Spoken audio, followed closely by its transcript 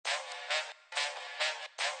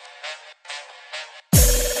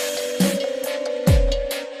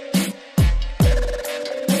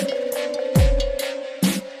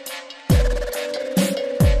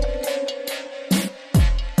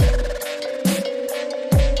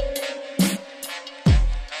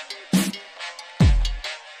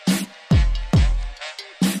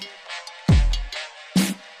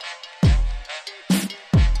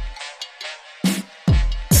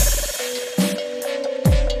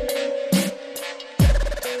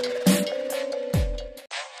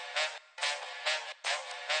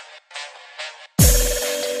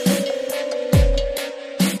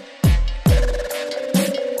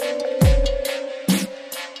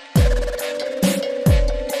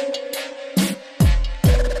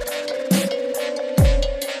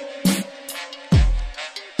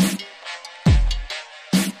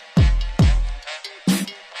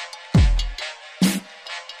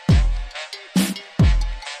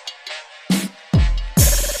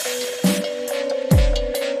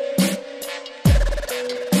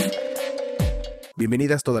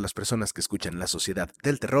Bienvenidas todas las personas que escuchan La Sociedad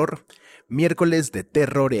del Terror, miércoles de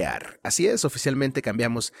terrorear. Así es, oficialmente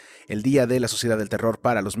cambiamos el día de La Sociedad del Terror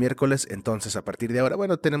para los miércoles, entonces a partir de ahora,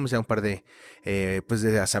 bueno, tenemos ya un par de,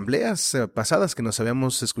 de asambleas pasadas que nos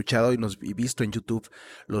habíamos escuchado y visto en YouTube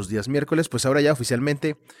los días miércoles, pues ahora ya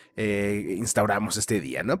oficialmente instauramos este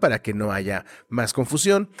día, ¿no? Para que no haya más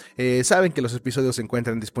confusión. Saben que los episodios se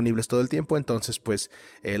encuentran disponibles todo el tiempo, entonces pues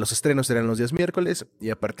los estrenos serán los días miércoles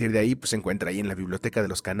y a partir de ahí pues se encuentra ahí en la biblioteca de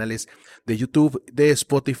los canales de YouTube, de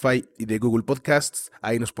Spotify y de Google Podcasts.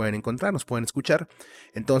 Ahí nos pueden encontrar, nos pueden escuchar.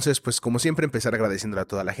 Entonces, pues como siempre, empezar agradeciéndole a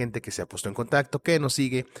toda la gente que se ha puesto en contacto, que nos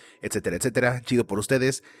sigue, etcétera, etcétera. Chido por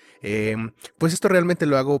ustedes. Pues esto realmente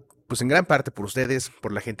lo hago pues en gran parte por ustedes,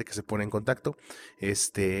 por la gente que se pone en contacto.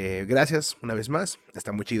 Gracias una vez más.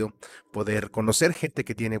 Está muy chido poder conocer gente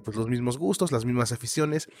que tiene pues los mismos gustos, las mismas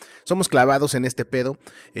aficiones. Somos clavados en este pedo.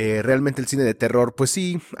 Realmente el cine de terror, pues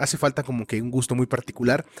sí, hace falta como que un gusto muy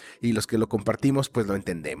particular y los que lo compartimos pues lo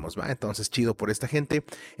entendemos, ¿va? Entonces chido por esta gente.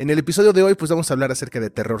 En el episodio de hoy pues vamos a hablar acerca de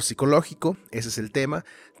terror psicológico. Ese es el tema.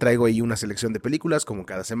 Traigo ahí una selección de películas como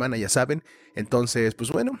cada semana, ya saben. Entonces pues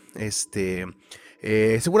bueno,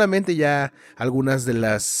 seguramente ya algunas de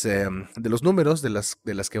los números de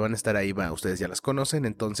las que van a estar ahí, ustedes ya las conocen,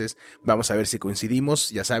 entonces vamos a ver si coincidimos.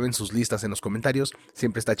 Ya saben, sus listas en los comentarios,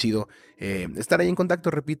 siempre está chido estar ahí en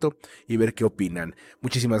contacto, repito, y ver qué opinan.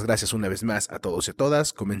 Muchísimas gracias una vez más a todos y a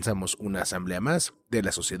todas. Comenzamos una asamblea más de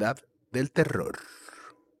la Sociedad del Terror.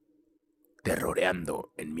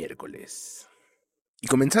 Terroreando en miércoles. Y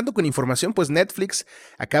comenzando con información, pues Netflix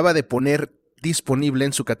acaba de poner disponible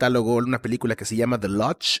en su catálogo una película que se llama The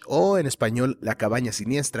Lodge, o en español La Cabaña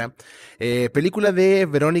Siniestra, película de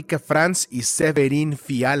Verónica Franz y Severin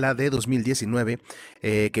Fiala de 2019,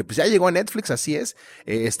 que pues ya llegó a Netflix, así es,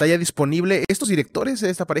 está ya disponible. Estos directores,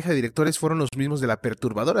 esta pareja de directores fueron los mismos de la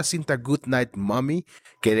perturbadora cinta Good Night Mommy,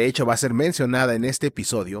 que de hecho va a ser mencionada en este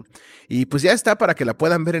episodio, y pues ya está para que la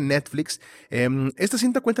puedan ver en Netflix. Esta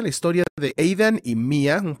cinta cuenta la historia de Aidan y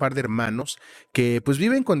Mia, un par de hermanos, que pues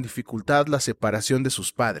viven con dificultad la separación de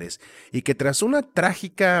sus padres y que tras una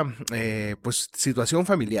trágica pues situación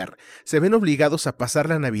familiar se ven obligados a pasar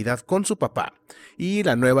la Navidad con su papá y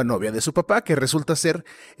la nueva novia de su papá, que resulta ser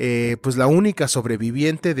pues la única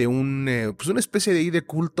sobreviviente de pues una especie de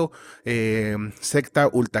culto, secta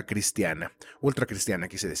ultracristiana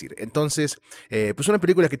quise decir. Entonces pues una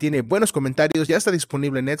película que tiene buenos comentarios, ya está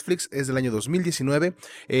disponible en Netflix, es del año 2019.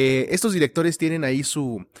 Estos directores tienen ahí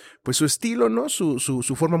su estilo, ¿no?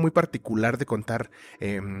 Su forma muy particular de contar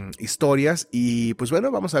historias. Y pues bueno,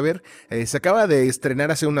 vamos a ver. Se acaba de estrenar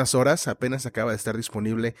hace unas horas, apenas acaba de estar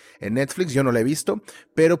disponible en Netflix. Yo no la he visto,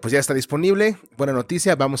 pero pues ya está disponible. Buena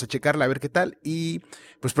noticia, vamos a checarla a ver qué tal. Y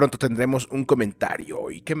pues pronto tendremos un comentario.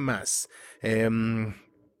 ¿Y qué más?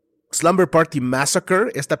 Slumber Party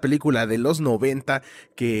Massacre, esta película de los 90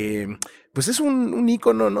 que pues es un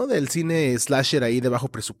ícono, ¿no? Del cine slasher ahí de bajo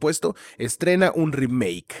presupuesto, estrena un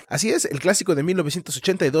remake. Así es, el clásico de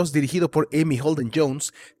 1982, dirigido por Amy Holden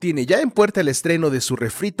Jones, tiene ya en puerta el estreno de su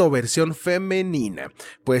refrito versión femenina,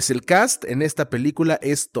 pues el cast en esta película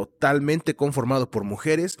es totalmente conformado por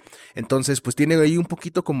mujeres. Entonces pues tiene ahí un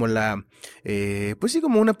poquito como pues sí,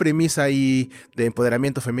 como una premisa ahí de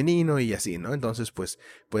empoderamiento femenino y así, ¿no? Entonces pues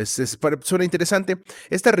suena interesante.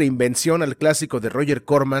 Esta reinvención al clásico de Roger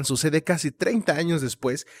Corman sucede casi 30 años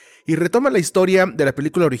después y retoma la historia de la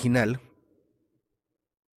película original,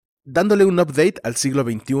 dándole un update al siglo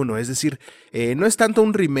XXI, es decir, no es tanto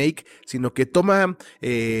un remake, sino que toma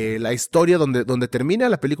la historia donde termina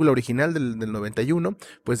la película original del 91,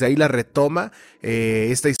 pues de ahí la retoma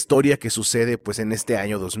esta historia que sucede pues en este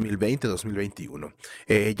año 2020-2021.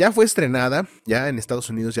 Ya fue estrenada, ya en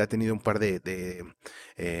Estados Unidos ya ha tenido un par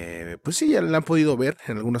pues sí, ya la han podido ver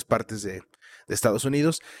en algunas partes de Estados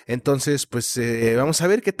Unidos. Entonces pues vamos a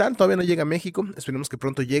ver qué tal. Todavía no llega a México, esperemos que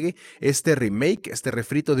pronto llegue este remake, este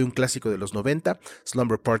refrito de un clásico de los 90,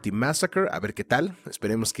 Slumber Party Massacre, a ver qué tal.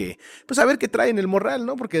 Esperemos que pues a ver qué traen el morral,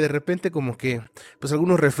 ¿no? Porque de repente como que pues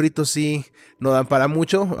algunos refritos sí no dan para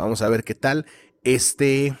mucho. Vamos a ver qué tal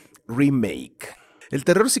este remake. El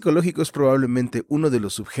terror psicológico es probablemente uno de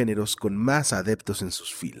los subgéneros con más adeptos en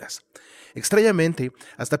sus filas. Extrañamente,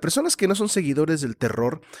 hasta personas que no son seguidores del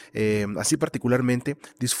terror, así particularmente,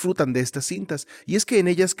 disfrutan de estas cintas, y es que en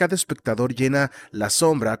ellas cada espectador llena la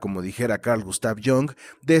sombra, como dijera Carl Gustav Jung,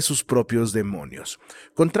 de sus propios demonios.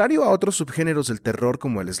 Contrario a otros subgéneros del terror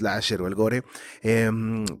como el slasher o el gore,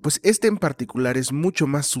 pues este en particular es mucho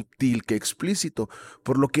más sutil que explícito,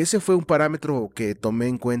 por lo que ese fue un parámetro que tomé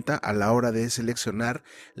en cuenta a la hora de seleccionar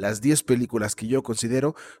las 10 películas que yo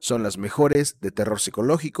considero son las mejores de terror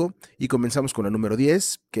psicológico, y comenzamos con la número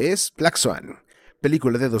 10, que es Black Swan.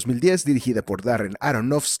 película de 2010 dirigida por Darren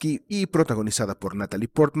Aronofsky y protagonizada por Natalie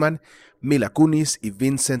Portman, Mila Kunis y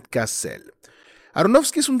Vincent Cassel.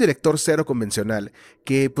 Aronofsky es un director cero convencional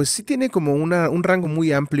que pues sí tiene como un rango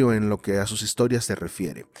muy amplio en lo que a sus historias se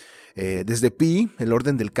refiere. Desde Pi, El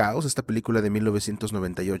orden del caos, esta película de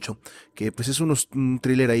 1998, que pues es un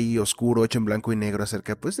thriller ahí oscuro, hecho en blanco y negro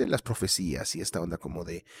acerca pues de las profecías y esta onda como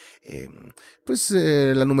de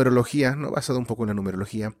la numerología, ¿no? Basado un poco en la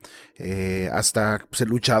numerología, hasta pues, El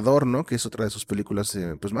luchador, ¿no? Que es otra de sus películas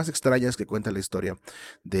pues más extrañas que cuenta la historia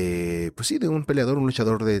de pues sí, de un peleador, un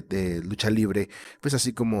luchador de lucha libre, pues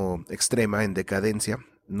así como extrema, en decadencia.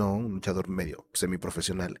 No, un luchador medio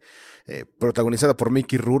semiprofesional, protagonizada por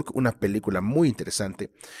Mickey Rourke, una película muy interesante.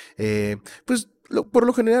 Por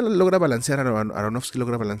lo general logra balancear, Aronofsky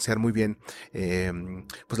logra balancear muy bien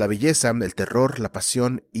pues la belleza, el terror, la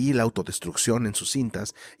pasión y la autodestrucción en sus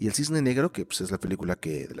cintas, y El Cisne Negro, que pues, es la película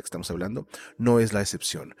de la que estamos hablando, no es la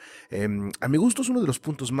excepción. A mi gusto es uno de los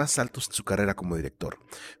puntos más altos de su carrera como director,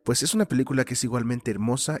 pues es una película que es igualmente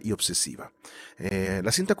hermosa y obsesiva.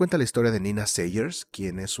 La cinta cuenta la historia de Nina Sayers,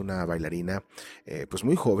 quien es una bailarina pues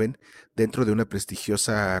muy joven dentro de una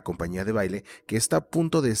prestigiosa compañía de baile que está a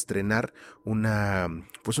punto de estrenar una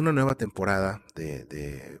nueva temporada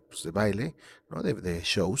de baile, ¿no? De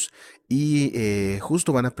shows, y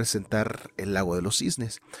justo van a presentar El Lago de los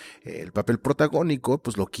Cisnes. El papel protagónico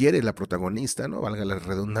pues lo quiere la protagonista, ¿no? Valga la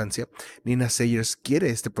redundancia. Nina Sayers quiere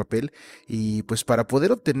este papel y pues para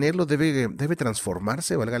poder obtenerlo debe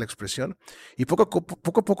transformarse, valga la expresión, y poco a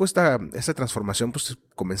poco esta transformación pues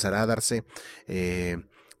comenzará a darse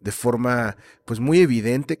de forma pues muy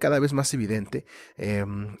evidente, cada vez más evidente,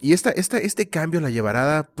 y este cambio la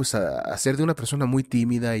llevará pues a ser de una persona muy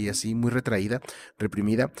tímida y así muy retraída,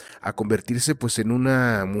 reprimida, a convertirse pues en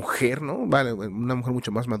una mujer, ¿no? Vale, una mujer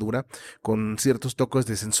mucho más madura, con ciertos toques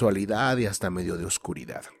de sensualidad y hasta medio de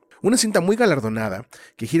oscuridad. Una cinta muy galardonada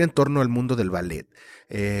que gira en torno al mundo del ballet.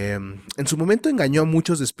 En su momento engañó a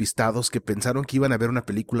muchos despistados que pensaron que iban a ver una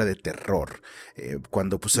película de terror,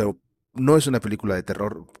 cuando pues no es una película de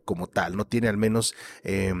terror como tal, no tiene al menos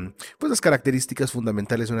pues las características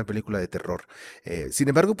fundamentales de una película de terror. Sin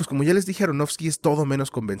embargo, pues como ya les dije, Aronofsky es todo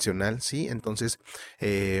menos convencional, ¿sí? Entonces,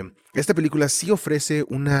 esta película sí ofrece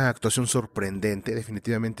una actuación sorprendente,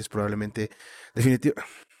 definitivamente es probablemente,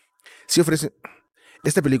 sí ofrece...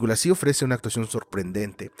 Esta película sí ofrece una actuación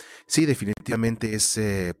sorprendente. Sí, definitivamente es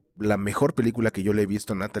la mejor película que yo le he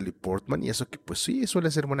visto a Natalie Portman, y eso que pues sí, suele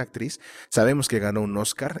ser buena actriz. Sabemos que ganó un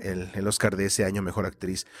Oscar, el Oscar de ese año, Mejor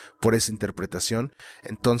Actriz, por esa interpretación.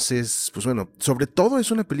 Entonces, pues bueno, sobre todo es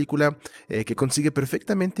una película que consigue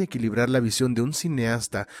perfectamente equilibrar la visión de un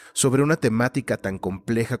cineasta sobre una temática tan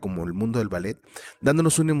compleja como el mundo del ballet,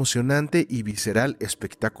 dándonos un emocionante y visceral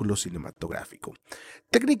espectáculo cinematográfico.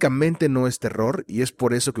 Técnicamente no es terror y es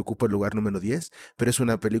por eso que ocupa el lugar número 10, pero es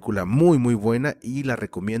una película muy muy buena y la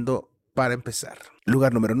recomiendo para empezar.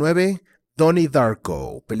 Lugar número 9, Donnie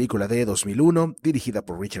Darko, película de 2001, dirigida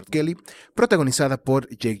por Richard Kelly, protagonizada por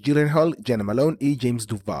Jake Gyllenhaal, Jana Malone y James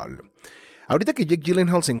Duval. Ahorita que Jake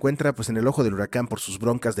Gyllenhaal se encuentra pues en el ojo del huracán por sus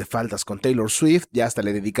broncas de faldas con Taylor Swift, ya hasta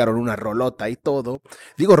le dedicaron una rolota y todo.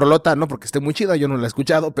 Digo rolota no porque esté muy chida, yo no la he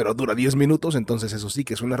escuchado, pero dura 10 minutos, entonces eso sí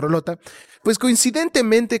que es una rolota. Pues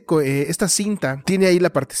coincidentemente esta cinta tiene ahí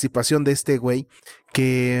la participación de este güey,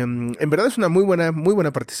 que en verdad es una muy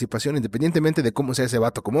buena participación, independientemente de cómo sea ese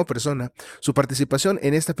vato como persona. Su participación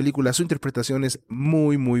en esta película, su interpretación es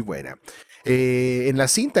muy muy buena. En la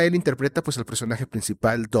cinta él interpreta pues al personaje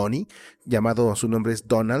principal, Donnie, llamado, su nombre es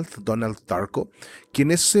Donald Darko,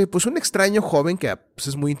 quien es pues un extraño joven que pues,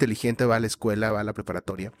 es muy inteligente, va a la escuela, va a la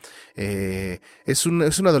preparatoria. Es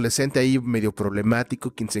un adolescente ahí medio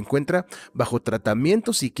problemático, quien se encuentra bajo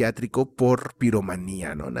tratamiento psiquiátrico por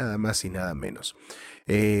piromanía, ¿no? Nada más y nada menos.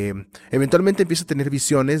 Eventualmente empieza a tener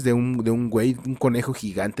visiones de un güey, un conejo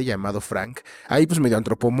gigante llamado Frank, ahí pues medio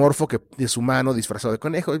antropomorfo, que es humano disfrazado de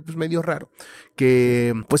conejo, pues medio raro,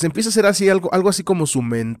 que pues empieza a ser así algo así como su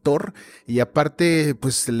mentor, y aparte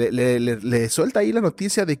pues le suelta ahí la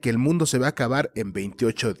noticia de que el mundo se va a acabar en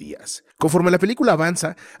 28 días. Conforme la película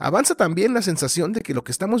avanza también la sensación de que lo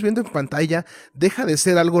que estamos viendo en pantalla deja de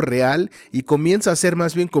ser algo real y comienza a ser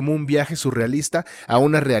más bien como un viaje surrealista a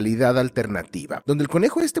una realidad alternativa, donde el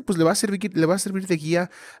conejo pues le va a servir de guía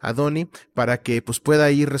a Donnie para que pues pueda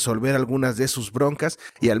ir resolver algunas de sus broncas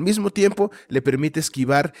y al mismo tiempo le permite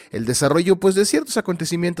esquivar el desarrollo pues de ciertos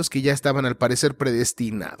acontecimientos que ya estaban al parecer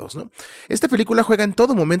predestinados, ¿no? Esta película juega en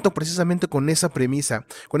todo momento precisamente con esa premisa,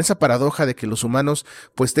 con esa paradoja de que los humanos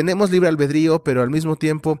pues tenemos libre albedrío, pero al mismo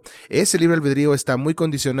tiempo ese libre albedrío está muy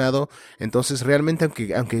condicionado. Entonces realmente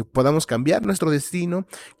aunque podamos cambiar nuestro destino,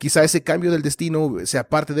 quizá ese cambio del destino sea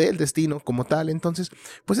parte del destino como tal. Entonces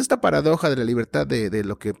pues esta paradoja de la libertad de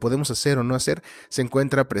lo que podemos hacer o no hacer se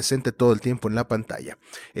encuentra presente todo el tiempo en la pantalla.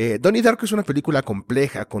 Donnie Darko es una película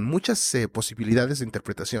compleja con muchas posibilidades de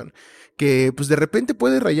interpretación que pues de repente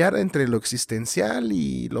puede rayar entre lo existencial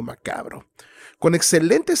y lo macabro. Con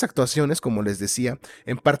excelentes actuaciones, como les decía,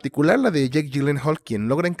 en particular la de Jake Gyllenhaal, quien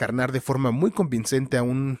logra encarnar de forma muy convincente a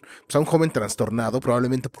un joven trastornado,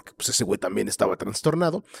 probablemente porque pues, ese güey también estaba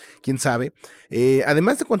trastornado, quién sabe.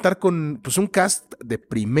 Además de contar con pues, un cast de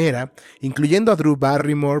primera, incluyendo a Drew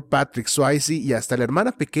Barrymore, Patrick Swayze y hasta la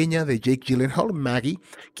hermana pequeña de Jake Gyllenhaal, Maggie,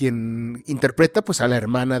 quien interpreta pues, a la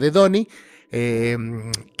hermana de Donnie,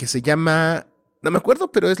 que se llama... No me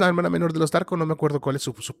acuerdo, pero es la hermana menor de los Darko, no me acuerdo cuál es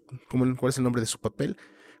cuál es el nombre de su papel,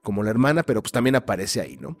 como la hermana, pero pues también aparece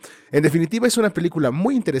ahí, ¿no? En definitiva, es una película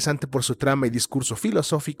muy interesante por su trama y discurso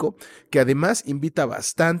filosófico, que además invita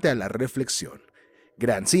bastante a la reflexión.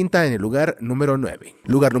 Gran cinta en el lugar número 9.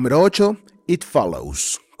 Lugar número 8, It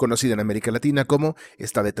Follows, conocida en América Latina como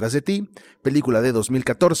Está detrás de ti, película de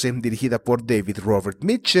 2014 dirigida por David Robert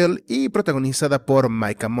Mitchell y protagonizada por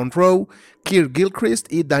Micah Monroe, Kirk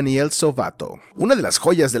Gilchrist y Daniel Sovato. Una de las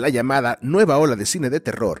joyas de la llamada nueva ola de cine de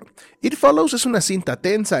terror, It Follows es una cinta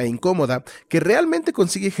tensa e incómoda que realmente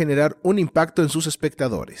consigue generar un impacto en sus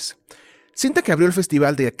espectadores. Cinta que abrió el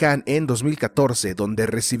Festival de Cannes en 2014, donde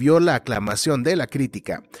recibió la aclamación de la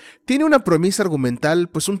crítica, tiene una premisa argumental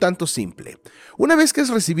pues un tanto simple. Una vez que has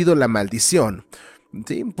recibido la maldición,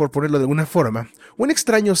 ¿sí?, por ponerlo de alguna forma, un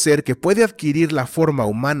extraño ser que puede adquirir la forma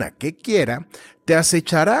humana que quiera, te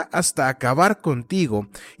acechará hasta acabar contigo,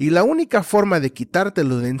 y la única forma de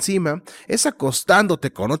quitártelo de encima es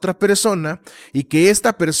acostándote con otra persona, y que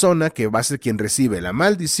esta persona, que va a ser quien recibe la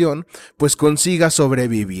maldición, pues consiga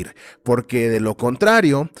sobrevivir, porque de lo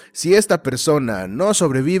contrario, si esta persona no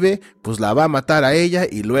sobrevive, pues la va a matar a ella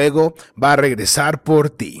y luego va a regresar por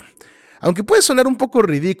ti. Aunque puede sonar un poco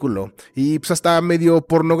ridículo y pues hasta medio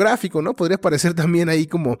pornográfico, ¿no? Podría parecer también ahí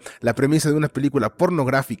como la premisa de una película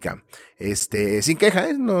pornográfica. Sin queja,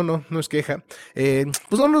 ¿eh? No es queja.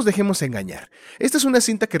 Pues no nos dejemos engañar. Esta es una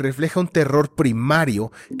cinta que refleja un terror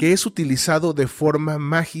primario que es utilizado de forma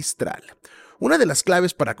magistral. Una de las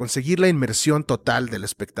claves para conseguir la inmersión total del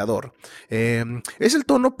espectador es el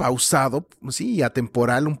tono pausado, sí, y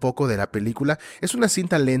atemporal un poco de la película. Es una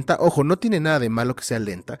cinta lenta, ojo, no tiene nada de malo que sea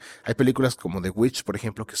lenta. Hay películas como The Witch, por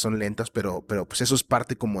ejemplo, que son lentas, pero pues eso es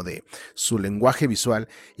parte como de su lenguaje visual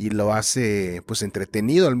y lo hace pues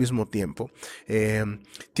entretenido al mismo tiempo.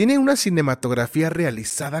 Tiene una cinematografía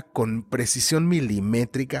realizada con precisión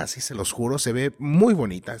milimétrica, así se los juro, se ve muy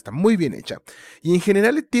bonita, está muy bien hecha. Y en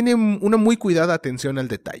general tiene una muy cuidada atención al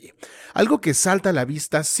detalle. Algo que salta a la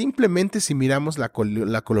vista simplemente si miramos la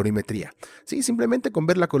colorimetría. Sí, simplemente con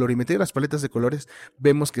ver la colorimetría y las paletas de colores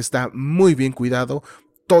vemos que está muy bien cuidado.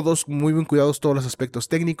 Muy bien cuidados todos los aspectos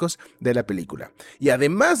técnicos de la película. Y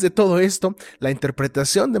además de todo esto, la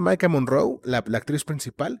interpretación de Micah Monroe, la actriz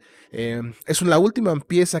principal, es la última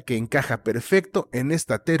pieza que encaja perfecto en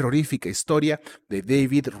esta terrorífica historia de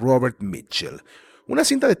David Robert Mitchell. Una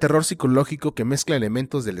cinta de terror psicológico que mezcla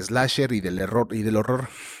elementos del slasher y del horror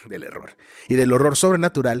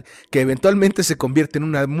sobrenatural, que eventualmente se convierte en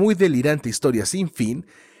una muy delirante historia sin fin.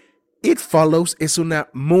 It Follows es una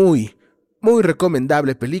muy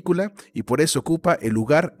recomendable película y por eso ocupa el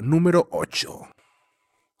lugar número 8.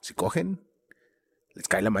 Si cogen, les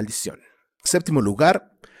cae la maldición. Séptimo lugar,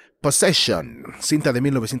 Possession, cinta de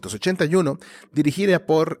 1981, dirigida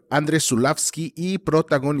por Andrzej Zulawski y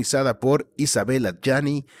protagonizada por Isabelle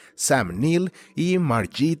Adjani, Sam Neill y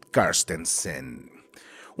Margit Carstensen.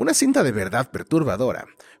 Una cinta de verdad perturbadora.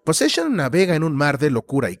 Possession navega en un mar de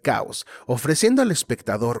locura y caos, ofreciendo al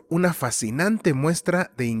espectador una fascinante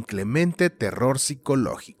muestra de inclemente terror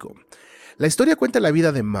psicológico. La historia cuenta la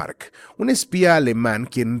vida de Mark, un espía alemán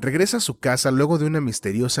quien regresa a su casa luego de una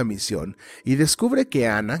misteriosa misión y descubre que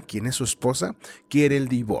Anna, quien es su esposa, quiere el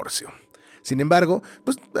divorcio. Sin embargo,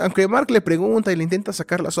 pues, aunque Mark le pregunta y le intenta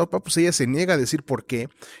sacar la sopa, pues ella se niega a decir por qué,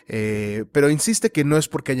 pero insiste que no es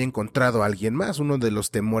porque haya encontrado a alguien más, uno de los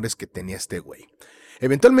temores que tenía este güey.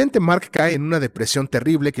 Eventualmente Mark cae en una depresión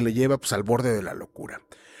terrible que le lleva pues, al borde de la locura.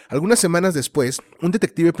 Algunas semanas después, un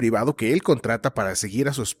detective privado que él contrata para seguir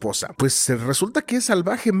a su esposa, pues resulta que es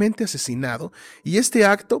salvajemente asesinado y este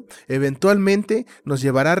acto eventualmente nos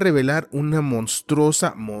llevará a revelar una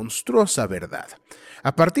monstruosa verdad.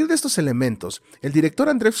 A partir de estos elementos, el director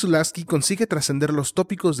Andrzej Zulawski consigue trascender los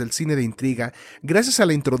tópicos del cine de intriga gracias a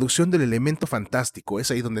la introducción del elemento fantástico,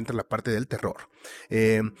 es ahí donde entra la parte del terror.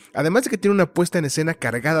 Además de que tiene una puesta en escena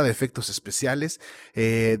cargada de efectos especiales,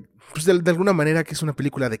 pues de alguna manera que es una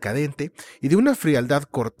película decadente y de una frialdad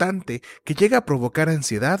cortante que llega a provocar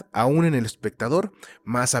ansiedad aún en el espectador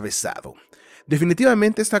más avesado.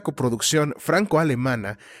 Definitivamente esta coproducción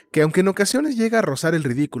franco-alemana, que aunque en ocasiones llega a rozar el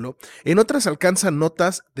ridículo, en otras alcanza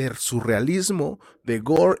notas de surrealismo, de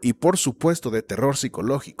gore y por supuesto de terror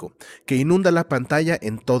psicológico, que inunda la pantalla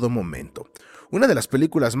en todo momento. Una de las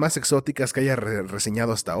películas más exóticas que haya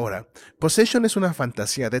reseñado hasta ahora, Possession es una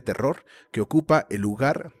fantasía de terror que ocupa el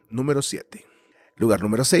lugar número 7. Lugar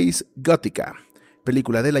número 6, Gótica.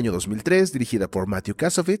 Película del año 2003, dirigida por Matthew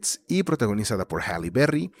Kassovitz y protagonizada por Halle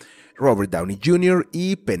Berry, Robert Downey Jr.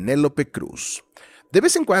 y Penélope Cruz. De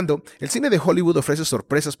vez en cuando, el cine de Hollywood ofrece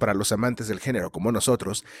sorpresas para los amantes del género como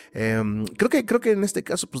nosotros. Creo que en este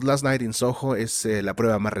caso, pues Last Night in Soho es la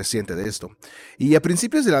prueba más reciente de esto. Y a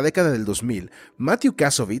principios de la década del 2000, Matthew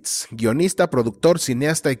Kassovitz, guionista, productor,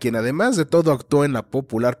 cineasta y quien además de todo actuó en la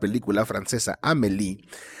popular película francesa Amélie,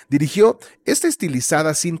 dirigió esta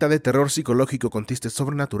estilizada cinta de terror psicológico con tintes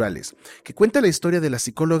sobrenaturales, que cuenta la historia de la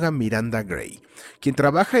psicóloga Miranda Gray, quien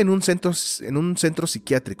trabaja en un centro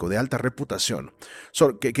psiquiátrico de alta reputación,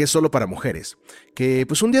 que es solo para mujeres, que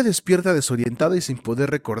pues un día despierta desorientada y sin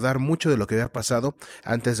poder recordar mucho de lo que había pasado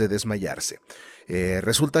antes de desmayarse.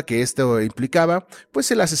 Resulta que esto implicaba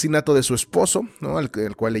pues el asesinato de su esposo, ¿no? el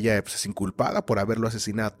cual ella pues, es inculpada por haberlo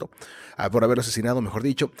asesinado, mejor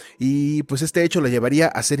dicho, y pues este hecho la llevaría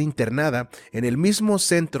a ser internada en el mismo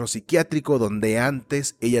centro psiquiátrico donde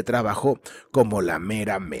antes ella trabajó como la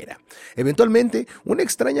mera. Eventualmente, una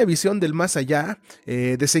extraña visión del más allá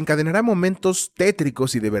desencadenará momentos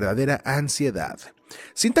tétricos y de verdadera ansiedad.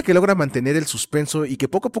 Cinta que logra mantener el suspenso y que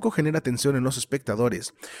poco a poco genera tensión en los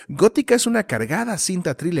espectadores. Gótica es una cargada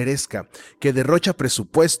cinta thrilleresca que derrocha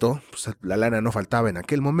presupuesto, pues la lana no faltaba en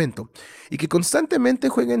aquel momento, y que constantemente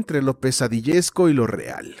juega entre lo pesadillesco y lo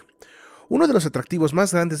real. Uno de los atractivos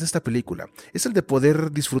más grandes de esta película es el de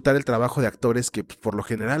poder disfrutar el trabajo de actores que por lo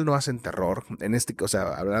general no hacen terror.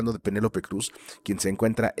 Hablando de Penélope Cruz, quien se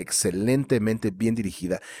encuentra excelentemente bien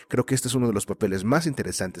dirigida. Creo que este es uno de los papeles más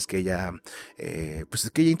interesantes que ella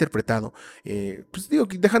ha interpretado.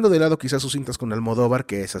 Dejando de lado quizás sus cintas con Almodóvar,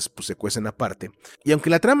 que esas pues, se cuecen aparte. Y aunque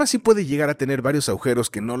la trama sí puede llegar a tener varios agujeros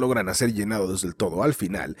que no logran ser llenados del todo al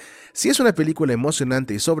final, sí es una película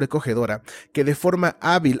emocionante y sobrecogedora que de forma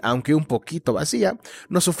hábil, aunque un poquito vacía,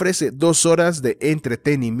 nos ofrece 2 horas de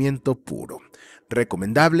entretenimiento puro.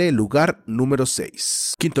 Recomendable, lugar número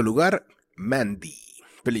 6. Quinto lugar, Mandy.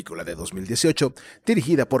 Película de 2018,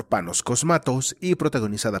 dirigida por Panos Cosmatos y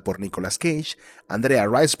protagonizada por Nicolas Cage, Andrea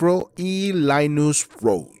Riseborough y Linus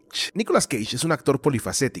Roach. Nicolas Cage es un actor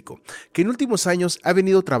polifacético que en últimos años ha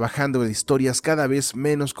venido trabajando en historias cada vez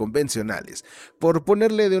menos convencionales, por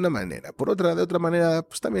ponerle de una manera. De otra manera,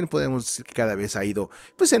 pues también podemos decir que cada vez ha ido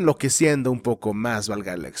pues enloqueciendo un poco más,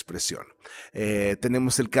 valga la expresión.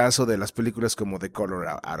 Tenemos el caso de las películas como The Color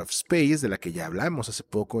Out of Space, de la que ya hablamos hace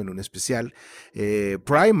poco en un especial,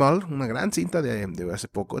 Primal, una gran cinta de hace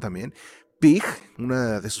poco también, Pig,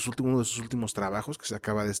 uno de sus últimos trabajos que se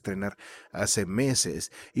acaba de estrenar hace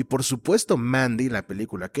meses, y por supuesto Mandy, la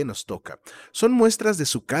película que nos toca, son muestras de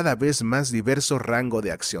su cada vez más diverso rango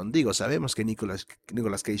de acción. Sabemos que Nicolas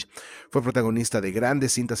Cage fue protagonista de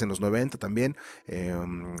grandes cintas en los 90 también,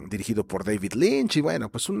 dirigido por David Lynch, y bueno,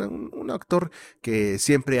 pues un actor que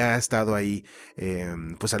siempre ha estado ahí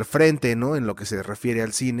pues al frente, ¿no? En lo que se refiere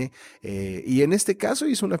al cine, y en este caso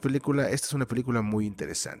esta es una película muy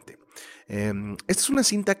interesante. Esta es una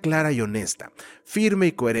cinta clara y honesta, firme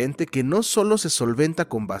y coherente que no solo se solventa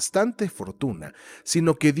con bastante fortuna,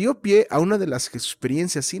 sino que dio pie a una de las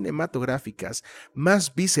experiencias cinematográficas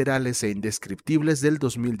más viscerales e indescriptibles del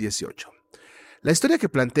 2018. La historia que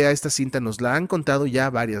plantea esta cinta nos la han contado ya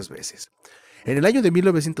varias veces. En el año de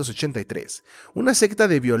 1983, una secta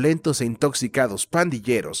de violentos e intoxicados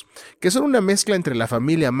pandilleros, que son una mezcla entre la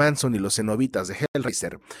familia Manson y los cenobitas de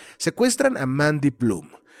Hellraiser, secuestran a Mandy Bloom,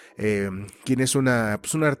 quien es una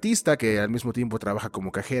artista que al mismo tiempo trabaja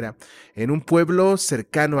como cajera en un pueblo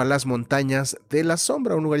cercano a las Montañas de la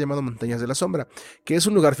Sombra, un lugar llamado Montañas de la Sombra, que es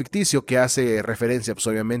un lugar ficticio que hace referencia pues,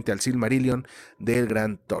 obviamente al Silmarillion del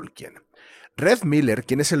gran Tolkien. Red Miller,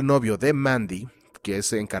 quien es el novio de Mandy, que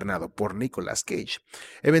es encarnado por Nicolas Cage.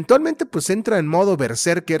 Eventualmente pues entra en modo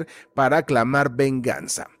berserker para clamar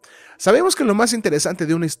venganza. Sabemos que lo más interesante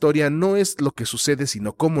de una historia no es lo que sucede,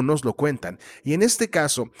 sino cómo nos lo cuentan, y en este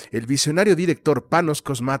caso, el visionario director Panos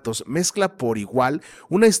Cosmatos mezcla por igual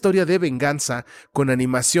una historia de venganza con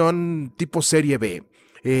animación tipo serie B,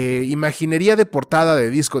 imaginería de portada de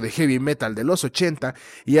disco de heavy metal de los 80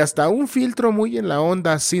 y hasta un filtro muy en la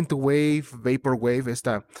onda synthwave, vaporwave,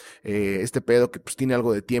 este pedo que pues tiene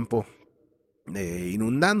algo de tiempo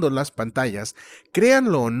inundando las pantallas.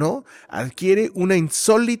 Créanlo o no, adquiere una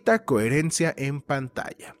insólita coherencia en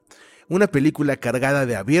pantalla. Una película cargada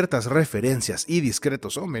de abiertas referencias y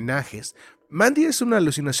discretos homenajes, Mandy es una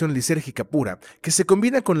alucinación lisérgica pura que se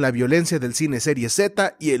combina con la violencia del cine serie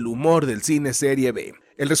Z y el humor del cine serie B.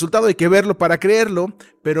 El resultado hay que verlo para creerlo,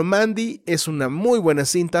 pero Mandy es una muy buena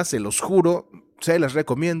cinta, se los juro, se las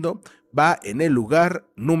recomiendo, va en el lugar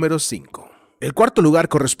número 5. El cuarto lugar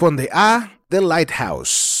corresponde a The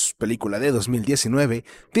Lighthouse, película de 2019,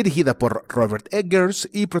 dirigida por Robert Eggers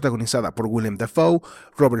y protagonizada por Willem Dafoe,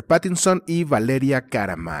 Robert Pattinson y Valeria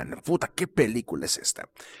Karaman. Puta, ¿qué película es esta?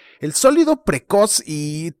 El sólido, precoz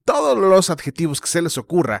y todos los adjetivos que se les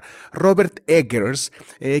ocurra, Robert Eggers,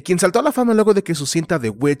 quien saltó a la fama luego de que su cinta The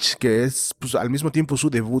Witch, que es pues, al mismo tiempo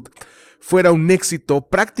su debut, fuera un éxito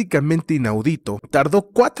prácticamente inaudito, tardó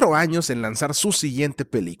 4 años en lanzar su siguiente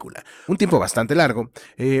película. Un tiempo bastante largo,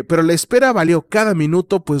 pero la espera valió cada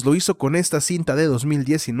minuto, pues lo hizo con esta cinta de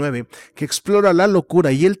 2019 que explora la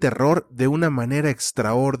locura y el terror de una manera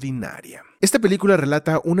extraordinaria. Esta película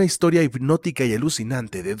relata una historia hipnótica y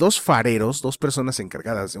alucinante de 2 fareros, 2 personas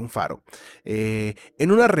encargadas de un faro,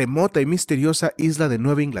 en una remota y misteriosa isla de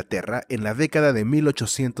Nueva Inglaterra en la década de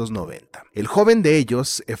 1890. El joven de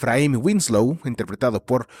ellos, Ephraim Winslow, interpretado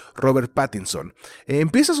por Robert Pattinson,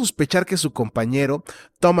 empieza a sospechar que su compañero,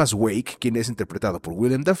 Thomas Wake, quien es interpretado por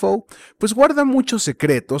Willem Dafoe, pues guarda muchos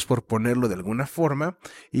secretos, por ponerlo de alguna forma,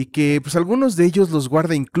 y que pues algunos de ellos los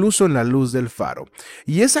guarda incluso en la luz del faro.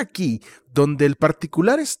 Y es aquí donde el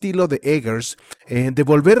particular estilo de Eggers de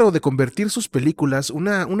volver o de convertir sus películas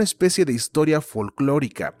una especie de historia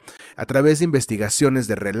folclórica a través de investigaciones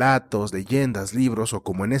de relatos, leyendas, libros o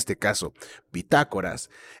como en este caso, bitácoras,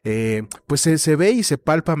 pues se ve y se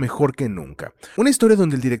palpa mejor que nunca. Una historia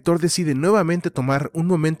donde el director decide nuevamente tomar un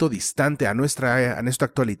momento distante a nuestra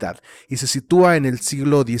actualidad y se sitúa en el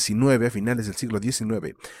siglo XIX, a finales del siglo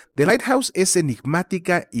XIX. The Lighthouse es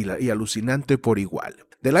enigmática y alucinante por igual.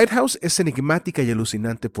 The Lighthouse es enigmática y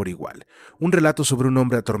alucinante por igual. Un relato sobre un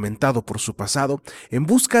hombre atormentado por su pasado en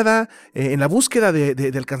la búsqueda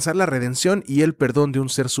de alcanzar la redención y el perdón de un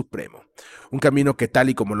ser supremo. Un camino que,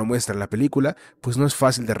 tal y como lo muestra la película, pues no es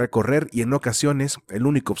fácil de recorrer y en ocasiones el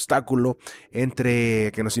único obstáculo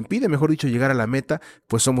que nos impide, mejor dicho, llegar a la meta,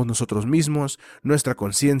 pues somos nosotros mismos, nuestra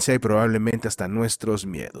conciencia y probablemente hasta nuestros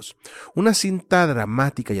miedos. Una cinta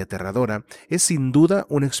dramática y aterradora es sin duda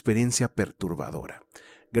una experiencia perturbadora.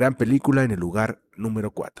 Gran película en el lugar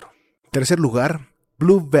número 4. Tercer lugar,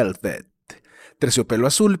 Blue Velvet. Terciopelo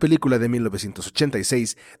Azul, película de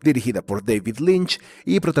 1986, dirigida por David Lynch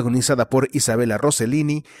y protagonizada por Isabella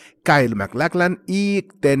Rossellini, Kyle MacLachlan y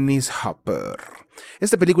Dennis Hopper.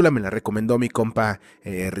 Esta película me la recomendó mi compa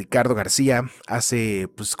Ricardo García hace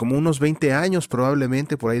pues como unos 20 años,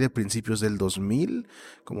 probablemente por ahí de principios del 2000,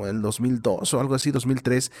 como del 2002 o algo así,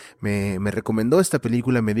 2003, me recomendó esta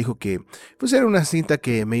película, me dijo que pues era una cinta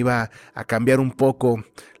que me iba a cambiar un poco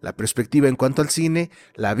la perspectiva en cuanto al cine.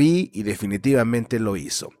 La vi y definitivamente lo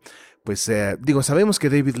hizo. Pues sabemos que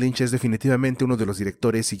David Lynch es definitivamente uno de los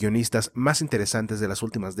directores y guionistas más interesantes de las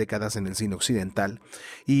últimas décadas en el cine occidental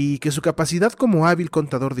y que su capacidad como hábil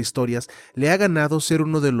contador de historias le ha ganado ser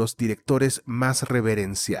uno de los directores más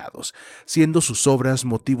reverenciados, siendo sus obras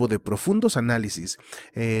motivo de profundos análisis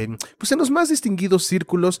pues en los más distinguidos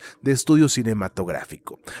círculos de estudio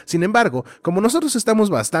cinematográfico. Sin embargo, como nosotros estamos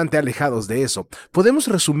bastante alejados de eso, podemos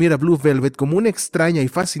resumir a Blue Velvet como una extraña y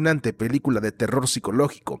fascinante película de terror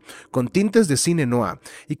psicológico con tintes de cine noir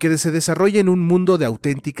y que se desarrolla en un mundo de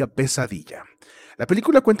auténtica pesadilla. La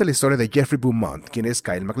película cuenta la historia de Jeffrey Beaumont, quien es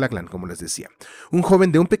Kyle MacLachlan, como les decía, un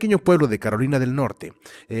joven de un pequeño pueblo de Carolina del Norte,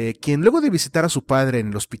 quien luego de visitar a su padre en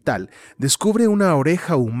el hospital, descubre una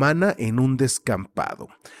oreja humana en un descampado.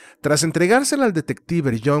 Tras entregársela al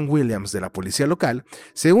detective John Williams de la policía local,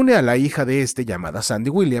 se une a la hija de este, llamada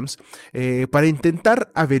Sandy Williams, para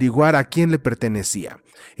intentar averiguar a quién le pertenecía.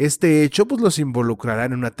 Este hecho pues los involucrará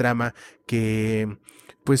en una trama que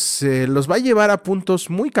pues los va a llevar a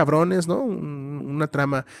puntos muy cabrones, ¿no? Una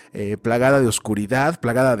trama plagada de oscuridad,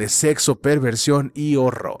 plagada de sexo, perversión y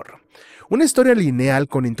horror. Una historia lineal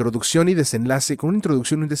con introducción y desenlace, con una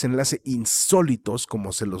introducción y un desenlace insólitos,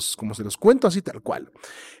 como se los cuento así tal cual.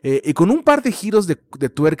 Y con un par de giros de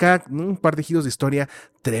tuerca, un par de giros de historia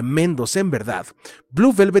tremendos, en verdad.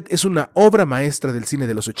 Blue Velvet es una obra maestra del cine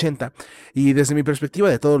de los 80 y desde mi perspectiva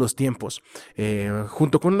de todos los tiempos,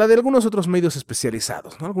 junto con la de algunos otros medios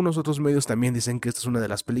especializados, ¿no? Algunos otros medios también dicen que esta es una de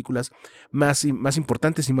las películas más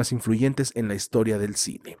importantes y más influyentes en la historia del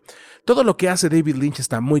cine. Todo lo que hace David Lynch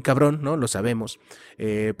está muy cabrón, ¿no? Lo sabemos.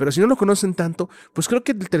 Pero si no lo conocen tanto, pues creo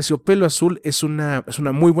que El Terciopelo Azul es una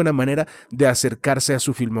muy buena manera de acercarse a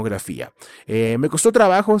su filmografía. Me costó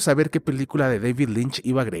trabajo saber qué película de David Lynch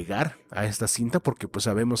iba a agregar a esta cinta, porque pues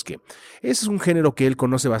sabemos que ese es un género que él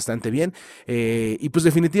conoce bastante bien. Y pues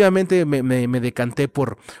definitivamente me decanté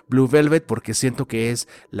por Blue Velvet porque siento que es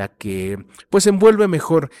la que pues envuelve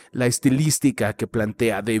mejor la estilística que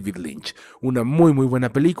plantea David Lynch. Una muy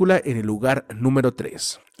buena película en el lugar número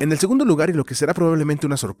 3. En el segundo lugar, y lo que será probablemente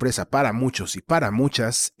una sorpresa para muchos y para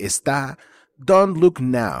muchas, está Don't Look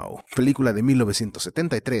Now, película de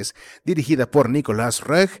 1973, dirigida por Nicolas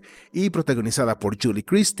Roeg y protagonizada por Julie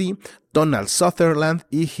Christie, Donald Sutherland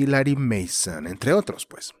y Hilary Mason, entre otros,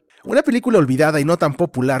 pues. Una película olvidada y no tan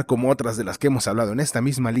popular como otras de las que hemos hablado en esta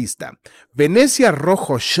misma lista, Venecia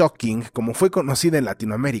Rojo Shocking, como fue conocida en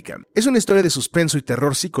Latinoamérica, es una historia de suspenso y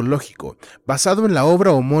terror psicológico, basado en la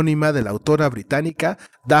obra homónima de la autora británica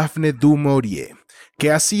Daphne du Maurier,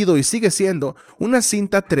 que ha sido y sigue siendo una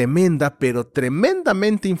cinta tremenda, pero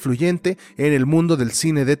tremendamente influyente en el mundo del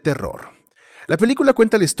cine de terror. La película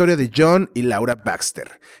cuenta la historia de John y Laura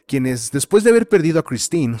Baxter, quienes, después de haber perdido a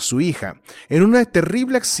Christine, su hija, en un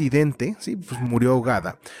terrible accidente, pues murió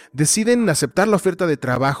ahogada, deciden aceptar la oferta de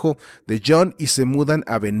trabajo de John y se mudan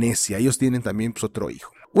a Venecia. Ellos tienen también pues, otro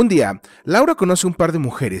hijo. Un día, Laura conoce un par de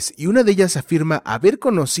mujeres y una de ellas afirma haber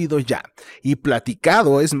conocido ya y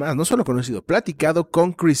platicado, es más, no solo conocido, platicado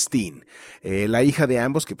con Christine, la hija de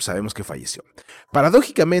ambos que pues, sabemos que falleció.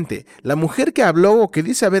 Paradójicamente, la mujer que habló o que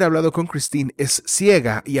dice haber hablado con Christine es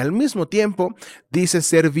ciega y al mismo tiempo dice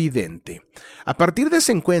ser vidente. A partir de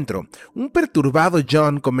ese encuentro, un perturbado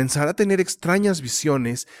John comenzará a tener extrañas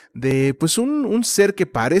visiones de pues un ser que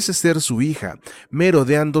parece ser su hija,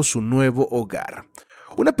 merodeando su nuevo hogar.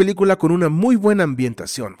 Una película con una muy buena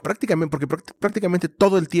ambientación, porque prácticamente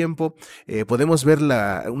todo el tiempo podemos ver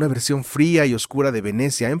una versión fría y oscura de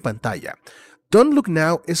Venecia en pantalla. Don't Look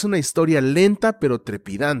Now es una historia lenta pero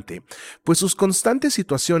trepidante, pues sus constantes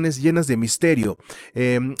situaciones llenas de misterio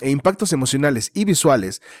e impactos emocionales y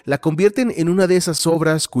visuales la convierten en una de esas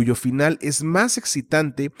obras cuyo final es más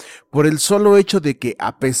excitante por el solo hecho de que,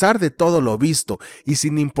 a pesar de todo lo visto y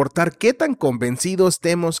sin importar qué tan convencidos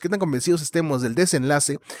estemos del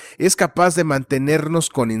desenlace, es capaz de mantenernos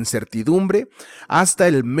con incertidumbre hasta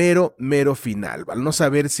el mero final, al no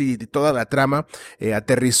saber si toda la trama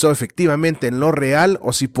aterrizó efectivamente en lo real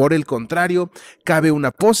o si por el contrario cabe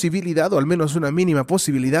una posibilidad o al menos una mínima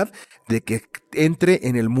posibilidad de que entre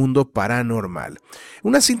en el mundo paranormal.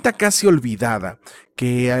 Una cinta casi olvidada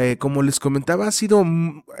que, como les comentaba, ha sido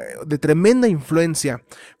de tremenda influencia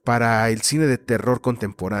para el cine de terror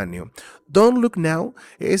contemporáneo. Don't Look Now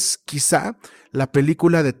es quizá la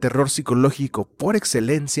película de terror psicológico por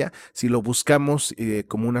excelencia si lo buscamos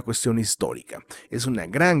como una cuestión histórica. Es una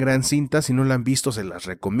gran cinta, si no la han visto se las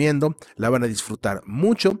recomiendo, la van a disfrutar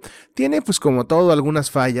mucho. Tiene pues como todo algunas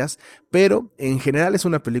fallas, pero en general es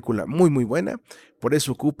una película muy buena, por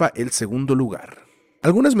eso ocupa el segundo lugar.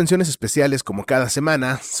 Algunas menciones especiales como cada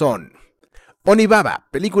semana son Onibaba,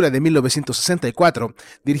 película de 1964,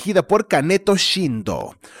 dirigida por Kaneto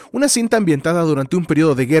Shindo. Una cinta ambientada durante un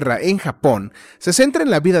periodo de guerra en Japón, se centra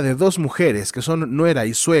en la vida de dos mujeres, que son nuera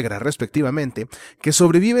y suegra respectivamente, que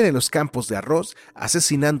sobreviven en los campos de arroz,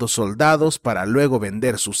 asesinando soldados para luego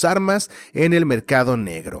vender sus armas en el mercado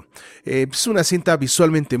negro. Es una cinta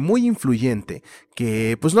visualmente muy influyente,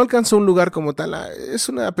 que pues no alcanza un lugar como tal. Es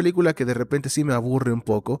una película que de repente sí me aburre un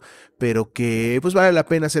poco, pero que pues vale la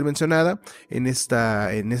pena ser mencionada en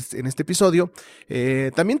este episodio.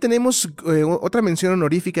 También tenemos otra mención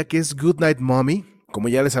honorífica que es Goodnight Mommy. Como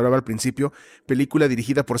ya les hablaba al principio, película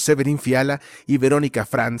dirigida por Severin Fiala y Verónica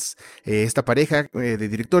Franz, esta pareja de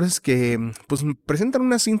directores que pues presentan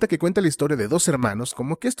una cinta que cuenta la historia de dos hermanos,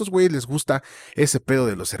 como que a estos güeyes les gusta ese pedo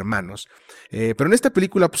de los hermanos, pero en esta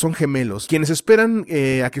película pues, son gemelos, quienes esperan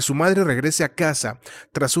a que su madre regrese a casa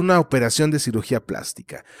tras una operación de cirugía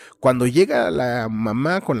plástica. Cuando llega la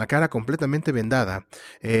mamá con la cara completamente vendada,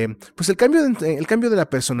 pues el cambio de la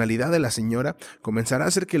personalidad de la señora comenzará a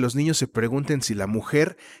hacer que los niños se pregunten si la mujer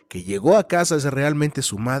mujer que llegó a casa es realmente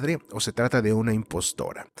su madre o se trata de una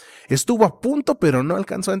impostora. Estuvo a punto pero no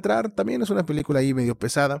alcanzó a entrar, también es una película ahí medio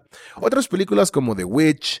pesada. Otras películas como The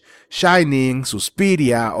Witch, Shining,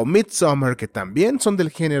 Suspiria o Midsommar, que también son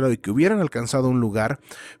del género y que hubieran alcanzado un lugar,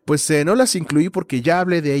 pues no las incluí porque ya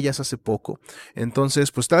hablé de ellas hace poco.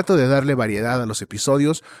 Entonces pues trato de darle variedad a los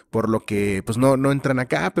episodios, por lo que pues no entran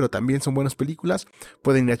acá, pero también son buenas películas,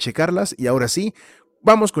 pueden ir a checarlas. Y ahora sí,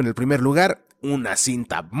 vamos con el primer lugar, una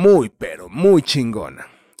cinta muy pero muy chingona.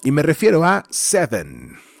 Y me refiero a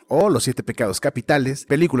Seven, o Los Siete Pecados Capitales,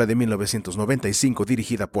 película de 1995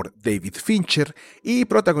 dirigida por David Fincher y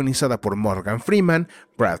protagonizada por Morgan Freeman,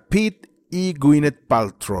 Brad Pitt y Gwyneth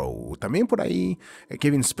Paltrow. También por ahí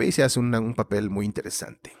Kevin Spacey hace un papel muy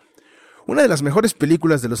interesante. Una de las mejores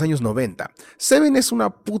películas de los años 90. Seven es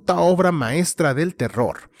una puta obra maestra del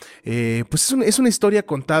terror. Pues es una historia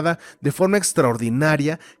contada de forma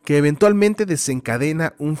extraordinaria que eventualmente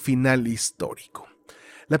desencadena un final histórico.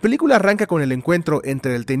 La película arranca con el encuentro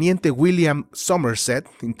entre el teniente William Somerset,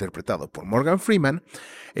 interpretado por Morgan Freeman,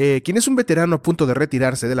 quien es un veterano a punto de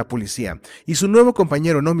retirarse de la policía, y su nuevo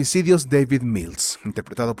compañero en homicidios David Mills,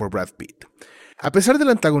 interpretado por Brad Pitt. A pesar del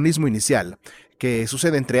antagonismo inicial, que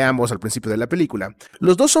sucede entre ambos al principio de la película,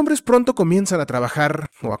 los dos hombres pronto comienzan a trabajar,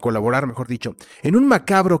 o a colaborar mejor dicho, en un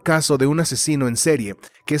macabro caso de un asesino en serie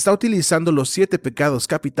que está utilizando los 7 pecados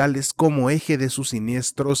capitales como eje de sus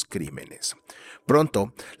siniestros crímenes.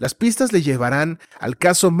 Pronto, las pistas le llevarán al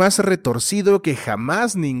caso más retorcido que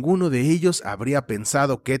jamás ninguno de ellos habría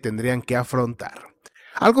pensado que tendrían que afrontar.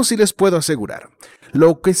 Algo sí les puedo asegurar.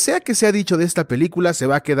 Lo que sea dicho de esta película se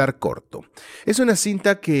va a quedar corto. Es una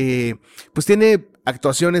cinta que pues tiene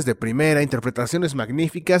actuaciones de primera, interpretaciones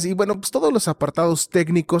magníficas y bueno, pues todos los apartados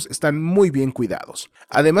técnicos están muy bien cuidados.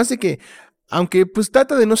 Además de que aunque pues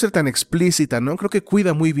trata de no ser tan explícita, ¿no? Creo que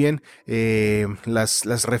cuida muy bien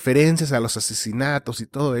las referencias a los asesinatos y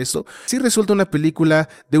todo eso. Sí resulta una película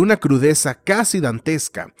de una crudeza casi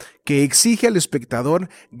dantesca que exige al espectador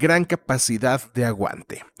gran capacidad de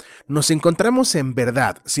aguante. Nos encontramos en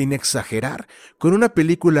verdad, sin exagerar, con una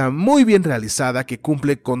película muy bien realizada que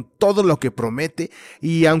cumple con todo lo que promete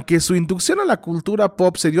y aunque su inducción a la cultura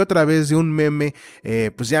pop se dio a través de un meme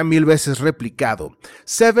pues ya 1000 veces replicado,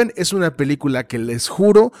 Seven es una película que les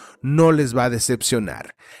juro no les va a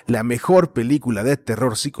decepcionar. La mejor película de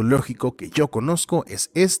terror psicológico que yo conozco es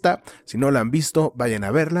esta. Si no la han visto, vayan a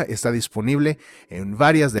verla. Está disponible en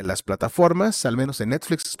varias de las plataformas, al menos en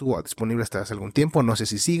Netflix estuvo disponible hasta hace algún tiempo, no sé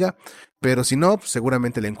si siga, pero si no,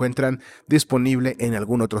 seguramente la encuentran disponible en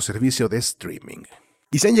algún otro servicio de streaming.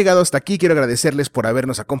 Y si han llegado hasta aquí, quiero agradecerles por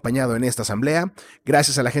habernos acompañado en esta asamblea.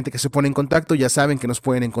 Gracias a la gente que se pone en contacto, ya saben que nos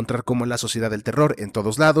pueden encontrar como la Sociedad del Terror en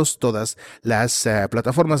todos lados, todas las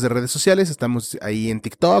plataformas de redes sociales. Estamos ahí en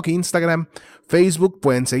TikTok, Instagram, Facebook,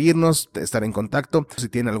 pueden seguirnos, estar en contacto. Si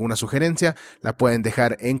tienen alguna sugerencia, la pueden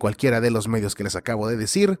dejar en cualquiera de los medios que les acabo de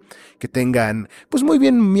decir. Que tengan pues muy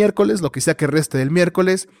bien miércoles, lo que sea que reste del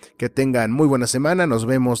miércoles. Que tengan muy buena semana, nos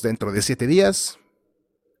vemos dentro de 7 días.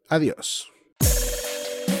 Adiós.